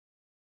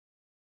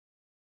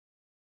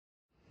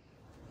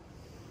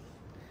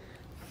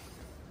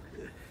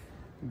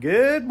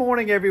Good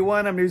morning,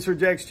 everyone. I'm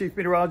News4JAX Chief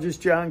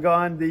Meteorologist John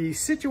Gaughan. The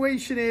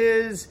situation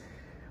is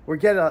we've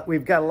got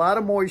a lot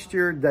of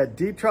moisture. That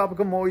deep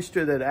tropical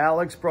moisture that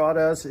Alex brought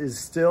us is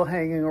still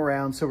hanging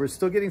around. So we're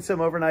still getting some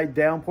overnight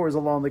downpours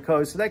along the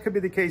coast. So that could be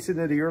the case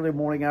into the early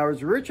morning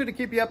hours. Richard to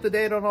keep you up to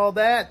date on all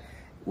that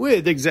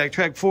with Exact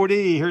Track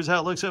 4D. Here's how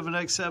it looks over the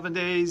next 7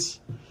 days.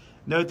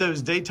 Note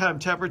those daytime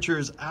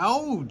temperatures,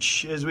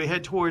 ouch, as we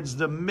head towards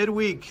the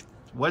midweek,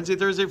 Wednesday,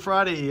 Thursday,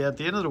 Friday at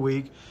the end of the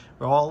week.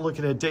 We're all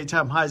looking at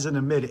daytime highs in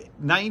the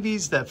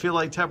mid-90s. That feel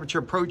like temperature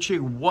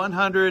approaching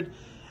 100.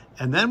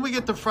 And then we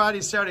get to Friday,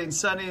 Saturday, and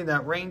Sunday, and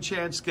that rain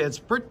chance gets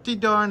pretty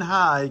darn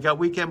high. You got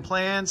weekend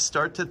plans?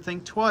 Start to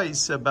think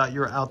twice about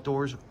your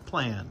outdoors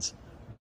plans.